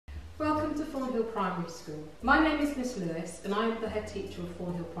Welcome to Thornhill Primary School. My name is Miss Lewis and I am the head teacher of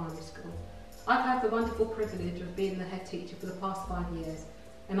Thornhill Primary School. I've had the wonderful privilege of being the head teacher for the past 5 years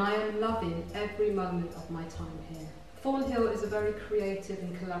and I am loving every moment of my time here. Thornhill is a very creative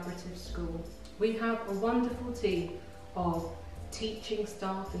and collaborative school. We have a wonderful team of teaching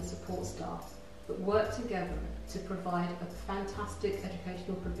staff and support staff that work together to provide a fantastic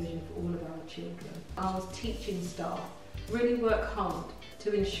educational provision for all of our children. Our teaching staff really work hard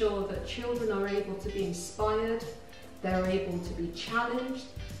to ensure that children are able to be inspired, they're able to be challenged,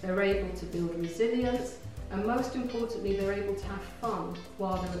 they're able to build resilience, and most importantly, they're able to have fun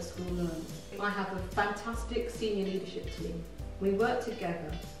while they're at school learning. I have a fantastic senior leadership team. We work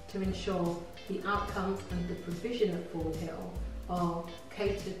together to ensure the outcomes and the provision at Thornhill are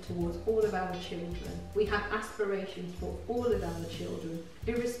catered towards all of our children. We have aspirations for all of our children,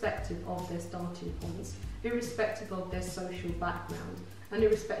 irrespective of their starting points, irrespective of their social background, and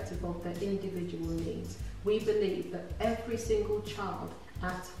irrespective of their individual needs. We believe that every single child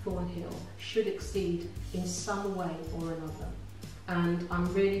at Thornhill should exceed in some way or another. And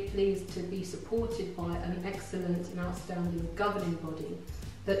I'm really pleased to be supported by an excellent and outstanding governing body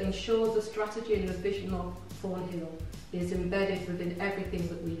that ensures the strategy and the vision of Thornhill is embedded within everything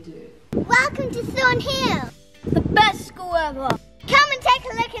that we do. Welcome to Thornhill, the best school ever. Come and take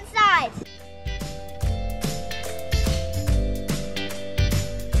a look inside.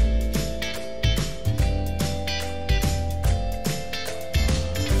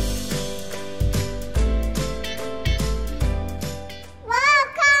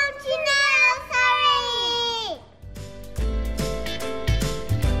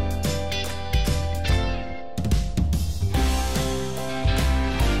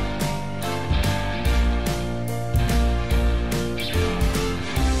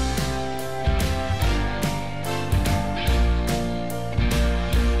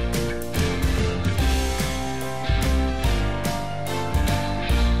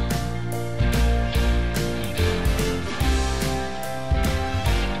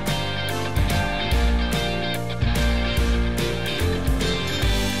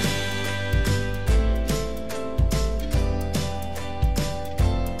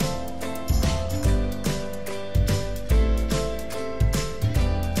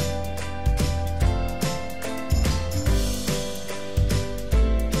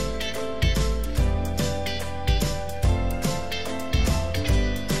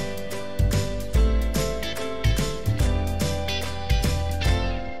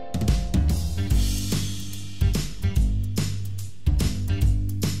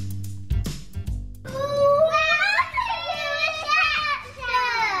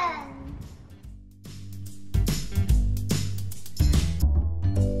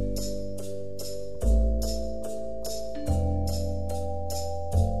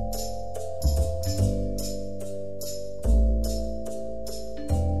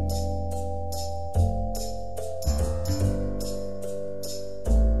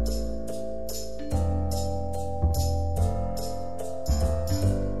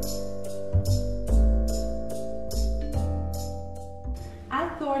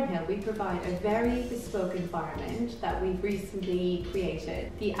 Thornhill, we provide a very bespoke environment that we've recently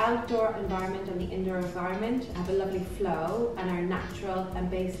created. The outdoor environment and the indoor environment have a lovely flow and are natural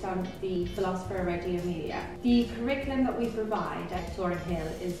and based on the philosopher Reggio Emilia. The curriculum that we provide at Thornhill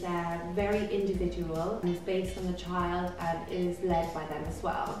is very individual and is based on the child and is led by them as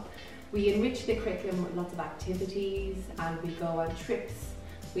well. We enrich the curriculum with lots of activities and we go on trips.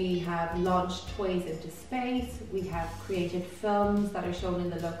 We have launched toys into space, we have created films that are shown in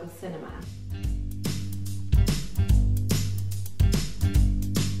the local cinema.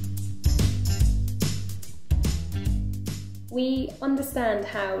 We understand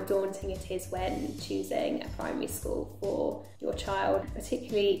how daunting it is when choosing a primary school for your child,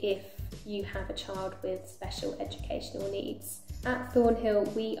 particularly if you have a child with special educational needs. At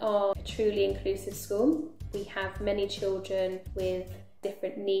Thornhill, we are a truly inclusive school. We have many children with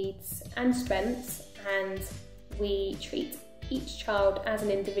different needs and strengths, and we treat each child as an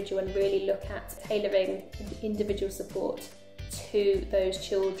individual and really look at tailoring individual support to those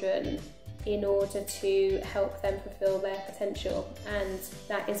children in order to help them fulfil their potential. And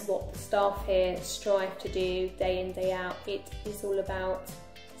that is what the staff here strive to do day in, day out. It is all about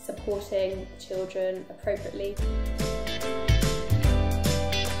supporting children appropriately.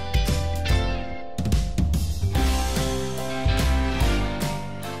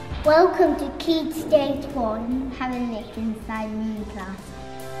 Welcome to Key Stage 1. Have a look inside room class.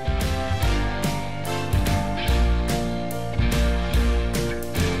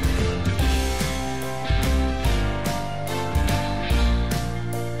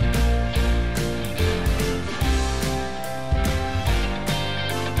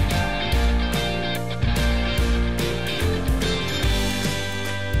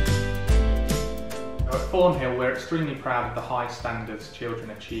 Thornhill, we're extremely proud of the high standards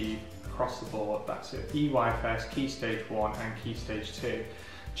children achieve across the board. That's at EYFS, Key Stage 1 and Key Stage 2.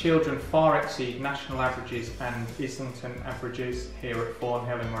 Children far exceed national averages and Islington averages here at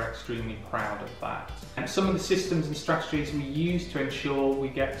Thornhill, and we're extremely proud of that. And some of the systems and strategies we use to ensure we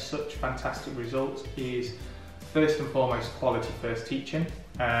get such fantastic results is first and foremost quality first teaching.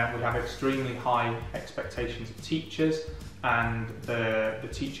 We have extremely high expectations of teachers, and the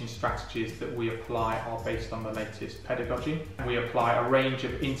teaching strategies that we apply are based on the latest pedagogy. We apply a range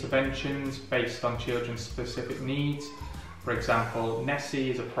of interventions based on children's specific needs. For example, Nessie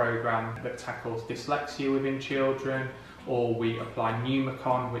is a programme that tackles dyslexia within children, or we apply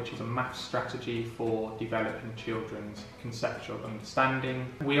Numicon, which is a maths strategy for developing children's conceptual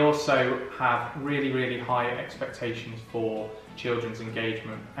understanding. We also have really high expectations for children's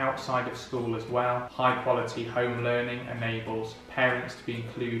engagement outside of school as well. High quality home learning enables parents to be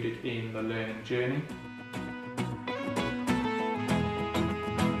included in the learning journey.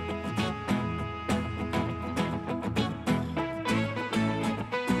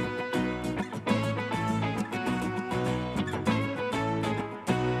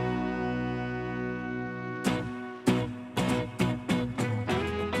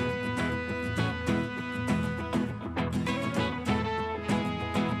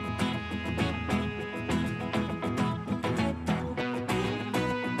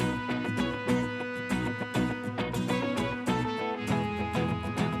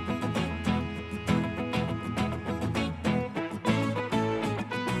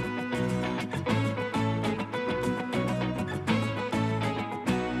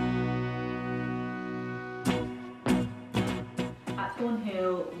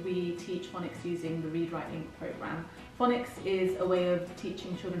 Thornhill, we teach phonics using the Read Write Link programme. Phonics is a way of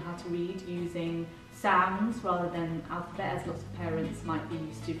teaching children how to read using sounds rather than alphabet, as lots of parents might be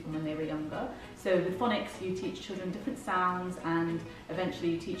used to from when they were younger. So with phonics you teach children different sounds, and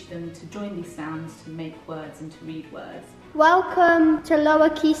eventually you teach them to join these sounds to make words and to read words. Welcome to Lower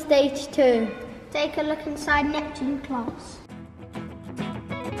Key Stage 2. Take a look inside Neptune class.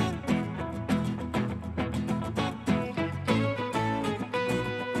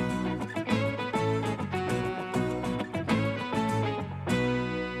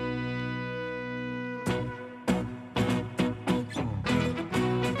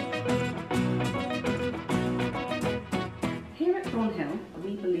 Thornhill,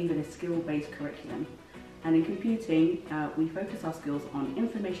 we believe in a skill-based curriculum, and in computing we focus our skills on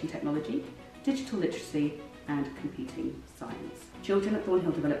information technology, digital literacy and computing science. Children at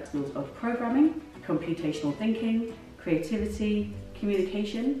Thornhill develop skills of programming, computational thinking, creativity,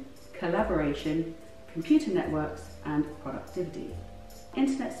 communication, collaboration, computer networks and productivity.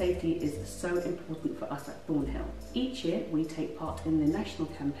 Internet safety is so important for us at Thornhill. Each year we take part in the national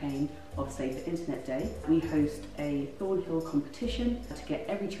campaign of Safer Internet Day. We host a Thornhill competition to get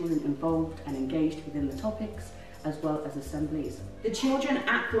every children involved and engaged within the topics, as well as assemblies. The children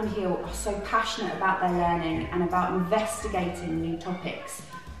at Thornhill are so passionate about their learning and about investigating new topics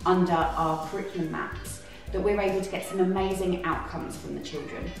under our curriculum maps that we're able to get some amazing outcomes from the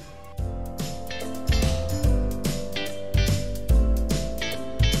children.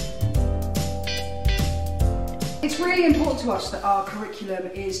 It's really important to us that our curriculum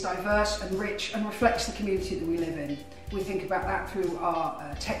is diverse and rich and reflects the community that we live in. We think about that through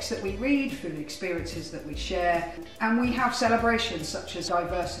our texts that we read, through the experiences that we share, and we have celebrations such as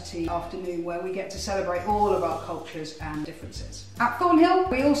Diversity Afternoon where we get to celebrate all of our cultures and differences. At Thornhill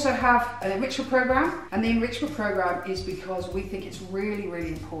we also have an enrichment programme, and the enrichment programme is because we think it's really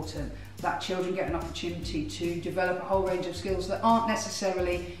important that children get an opportunity to develop a whole range of skills that aren't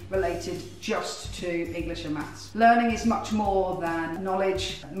necessarily related just to English and maths. Learning is much more than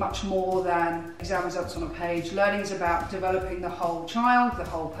knowledge, much more than exam results on a page. Learning is about developing the whole child, the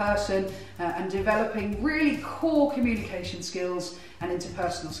whole person, and developing really core communication skills and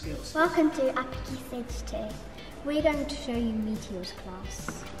interpersonal skills. Welcome to Upper Key Stage 2. We're going to show you Meteor's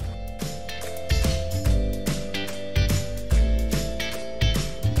class.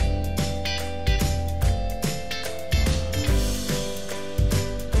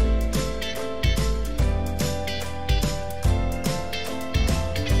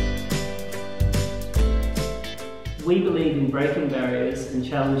 We believe in breaking barriers and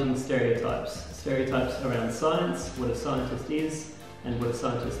challenging stereotypes around science, what a scientist is, and what a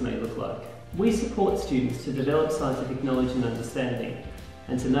scientist may look like. We support students to develop scientific knowledge and understanding,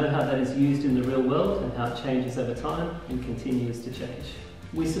 and to know how that is used in the real world and how it changes over time and continues to change.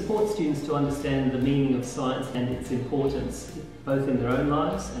 We support students to understand the meaning of science and its importance, both in their own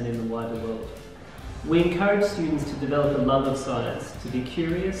lives and in the wider world. We encourage students to develop a love of science, to be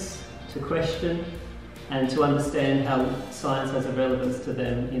curious, to question, and to understand how science has a relevance to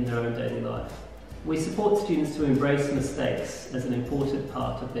them in their own daily life. We support students to embrace mistakes as an important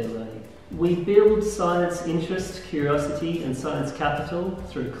part of their learning. We build science interest, curiosity and science capital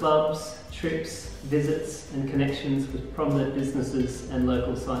through clubs, trips, visits and connections with prominent businesses and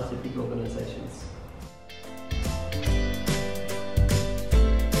local scientific organisations.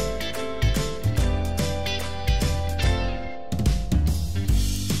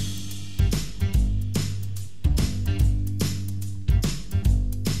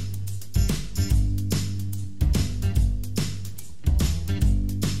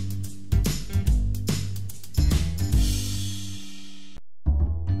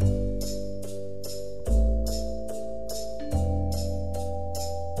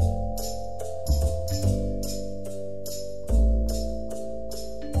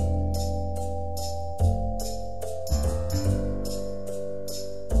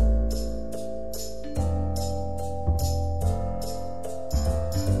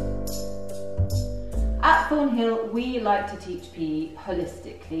 At Thornhill, we like to teach PE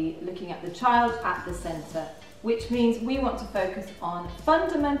holistically, looking at the child at the centre, which means we want to focus on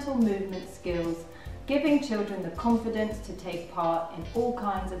fundamental movement skills, giving children the confidence to take part in all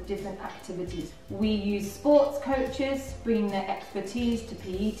kinds of different activities. We use sports coaches, bringing their expertise to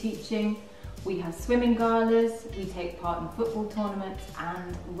PE teaching. We have swimming galas, we take part in football tournaments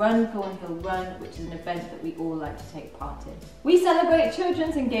and Run Thornhill Run, which is an event that we all like to take part in. We celebrate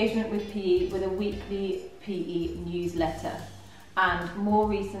children's engagement with PE with a weekly PE newsletter, and more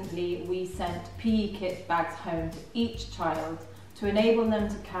recently we sent PE kit bags home to each child to enable them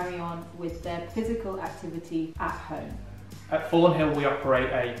to carry on with their physical activity at home. At Thornhill we operate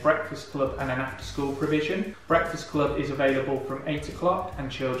a breakfast club and an after school provision. Breakfast club is available from 8 o'clock and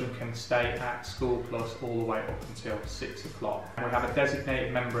children can stay at School Plus all the way up until 6 o'clock. We have a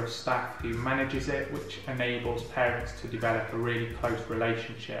designated member of staff who manages it, which enables parents to develop a really close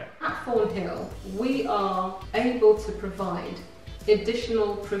relationship. At Thornhill we are able to provide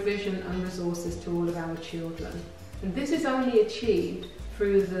additional provision and resources to all of our children. And this is only achieved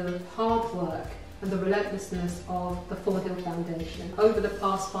through the hard work and the relentlessness of the Thornhill Foundation. Over the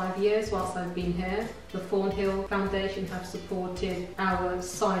past 5 years whilst I've been here, the Thornhill Foundation have supported our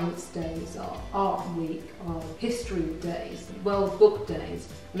science days, our art week, our history days, World Book Days,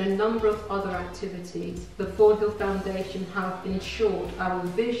 and a number of other activities. The Thornhill Foundation have ensured our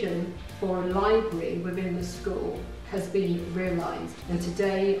vision for a library within the school has been realised, and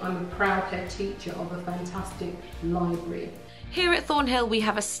today I'm a proud head teacher of a fantastic library. Here at Thornhill we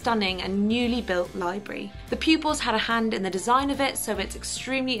have a stunning and newly built library. The pupils had a hand in the design of it, so it's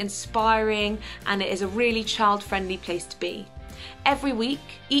extremely inspiring and it is a really child-friendly place to be. Every week,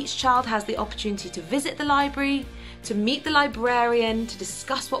 each child has the opportunity to visit the library, to meet the librarian, to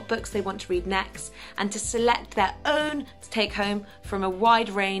discuss what books they want to read next, and to select their own to take home from a wide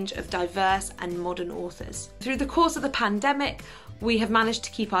range of diverse and modern authors. Through the course of the pandemic, we have managed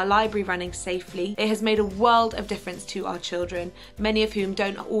to keep our library running safely. It has made a world of difference to our children, many of whom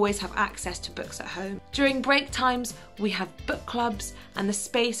don't always have access to books at home. During break times, we have book clubs, and the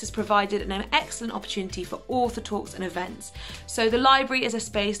space has provided an excellent opportunity for author talks and events. So the library is a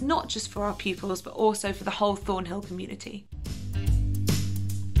space not just for our pupils, but also for the whole Thornhill community.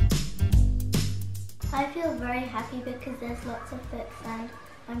 I feel very happy because there's lots of books and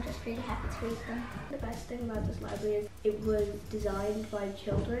I'm just really happy to read them. The best thing about this library is it was designed by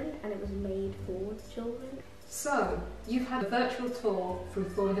children and it was made for children. So, you've had a virtual tour through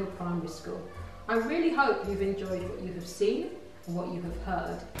Thornhill Primary School. I really hope you've enjoyed what you have seen and what you have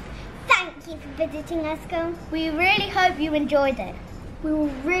heard. Thank you for visiting our school. We really hope you enjoyed it. We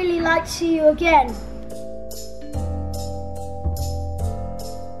would really like to see you again.